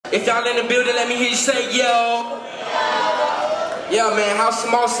If y'all in the building, let me hear you say yo. Yeah, man, House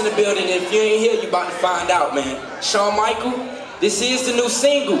of Moss in the building. If you ain't here, you about to find out, man. Shawn Michael, this is the new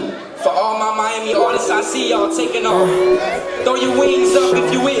single. For all my Miami artists, I see y'all taking off. Throw your wings up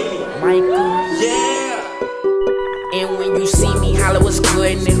if you with me. Michael. Yeah. And when you see me, holla what's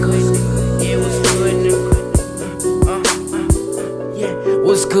good, nigga. Yeah, what's good, nigga. Yeah,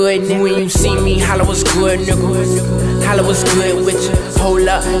 what's good, nigga. When you see me, holla what's good, nigga. Holla what's good with you. Hold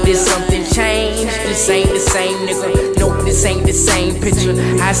up, did something change? This ain't the same, nigga. Nope, this ain't the same picture.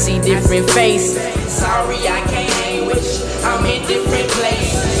 I see different faces. Sorry, I can't hang with you. I'm in different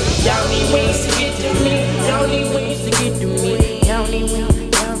places. Y'all need wings to get to me. Y'all need wings to get to me. Y'all need wings.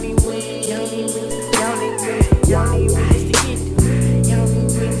 Y'all need wings. Y'all need wings. Y'all need wings. Y'all need wings to get to me. Y'all need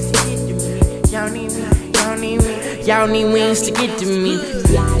wings to get to me. Y'all need wings. Y'all need wings. Y'all need wings to get to me.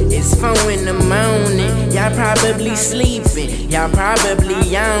 It's 4 in the morning. Y'all probably sleeping. Y'all probably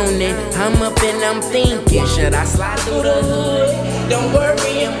yawning. I'm up and I'm thinking, should I slide through the hood? Don't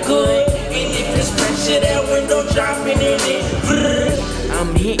worry, I'm good. And if it's pressure, that window dropping in it.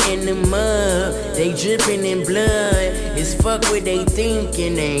 I'm hitting the mud, they dripping in blood. It's fuck what they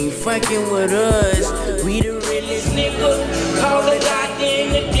thinking, they ain't fucking with us. We the realest nigga, call the doctor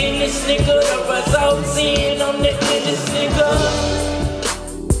and the dentist nigga. The results in, I'm the illest nigga.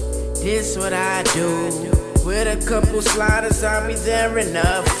 This what I do, with a couple sliders, I'll be there in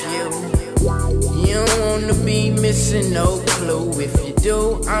a few. You don't wanna be missing no clue. If you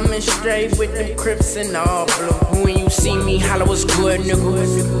do, I'm in straight with them Crips and all blue. When you see me, holla what's good,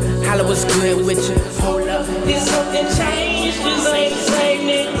 nigga. Holla what's good with you. Hold up, this something changed. This ain't the same,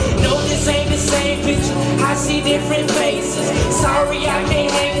 nigga. No, this ain't the same picture. I see different faces. Sorry, I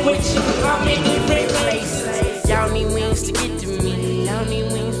can't hang with you. I'm in different places. Y'all need wings to get to me. Y'all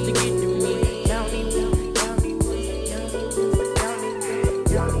need wings to get to me. Y'all need wings. Y'all need wings.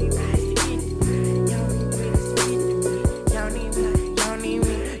 Y'all need wings. Y'all need wings. Y'all need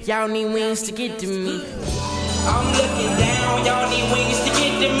wings. Y'all need wings to get to me. I'm looking down, y'all need wings to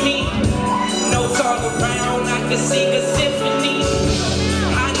get to me. Notes all around, I can sing a symphony.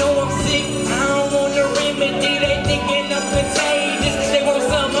 I know I'm sick, I don't want a remedy. They thinking I'm contagious, they want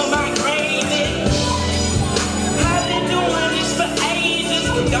some of my greatness. I've been doing this for ages.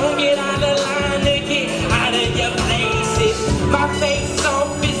 Don't get out of line to get out of your places. My face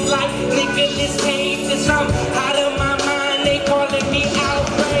off is like Nicolas Cage's. I'm out of my mind, they calling me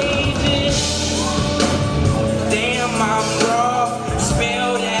outrageous. Damn, I'm raw.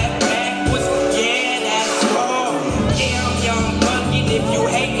 Spell that backwards. Yeah, that's raw. Yeah, I'm young bucket. If you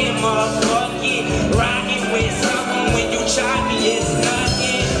hating, motherfucker, rocking with something when you try me, it's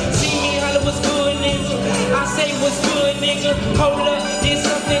nothing. See me, holla what's good, nigga. I say what's good, nigga. Hold up, did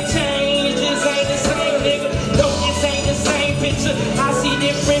something change? This ain't the same, nigga. No, this ain't the same picture. I see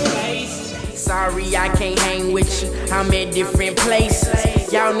different faces. Sorry, I can't hang with you. I'm at different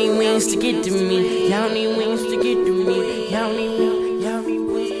places. Y'all need wings to get to me. Y'all need wings to get to me. Y'all need wings. Y'all need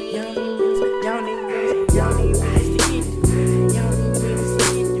wings. Y'all need wings. Y'all need wings. Y'all need wings to get to me. Y'all need wings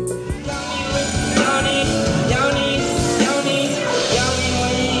to get to me. Y'all need. Y'all need. Y'all need. Y'all need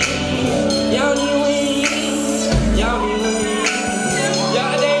wings. Y'all need wings. Y'all need wings.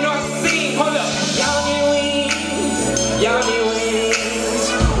 Y'all they know I sing. Hold up. Y'all need wings. Y'all need wings.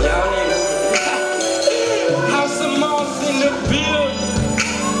 Y'all need wings. House of Moss in the building.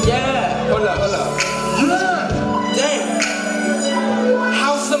 Yeah, hold up, hold up. Yeah. Damn.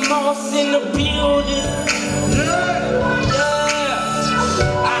 House of Moss in the building. Yeah. Yeah.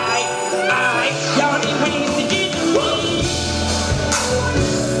 Aight. Y'all need wings to get to me.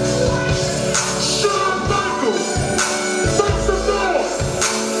 Shawn Michael. House of Moss.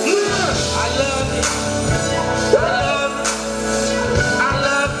 Yeah. I love it. I love it. I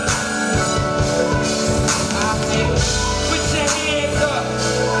love it. Put your hands up.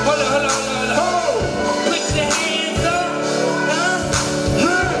 Hold up. Put your hands up. Huh?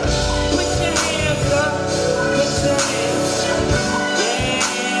 Yeah. Put your hands up. Put your hands up. Yeah.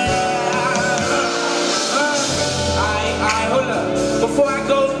 Alright, hold up. Before I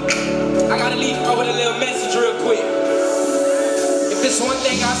go, I gotta leave out with a little message real quick. If there's one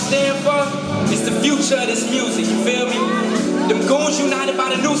thing I stand for, it's the future of this music, you feel me? Them goons united by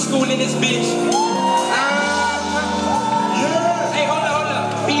the new school in this bitch. Hey, hold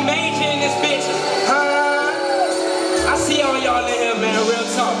up. Be major in this bitch. I see all y'all in here, man, real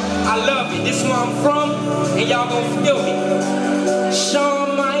talk. I love it. This is where I'm from, and y'all gonna feel me. Shawn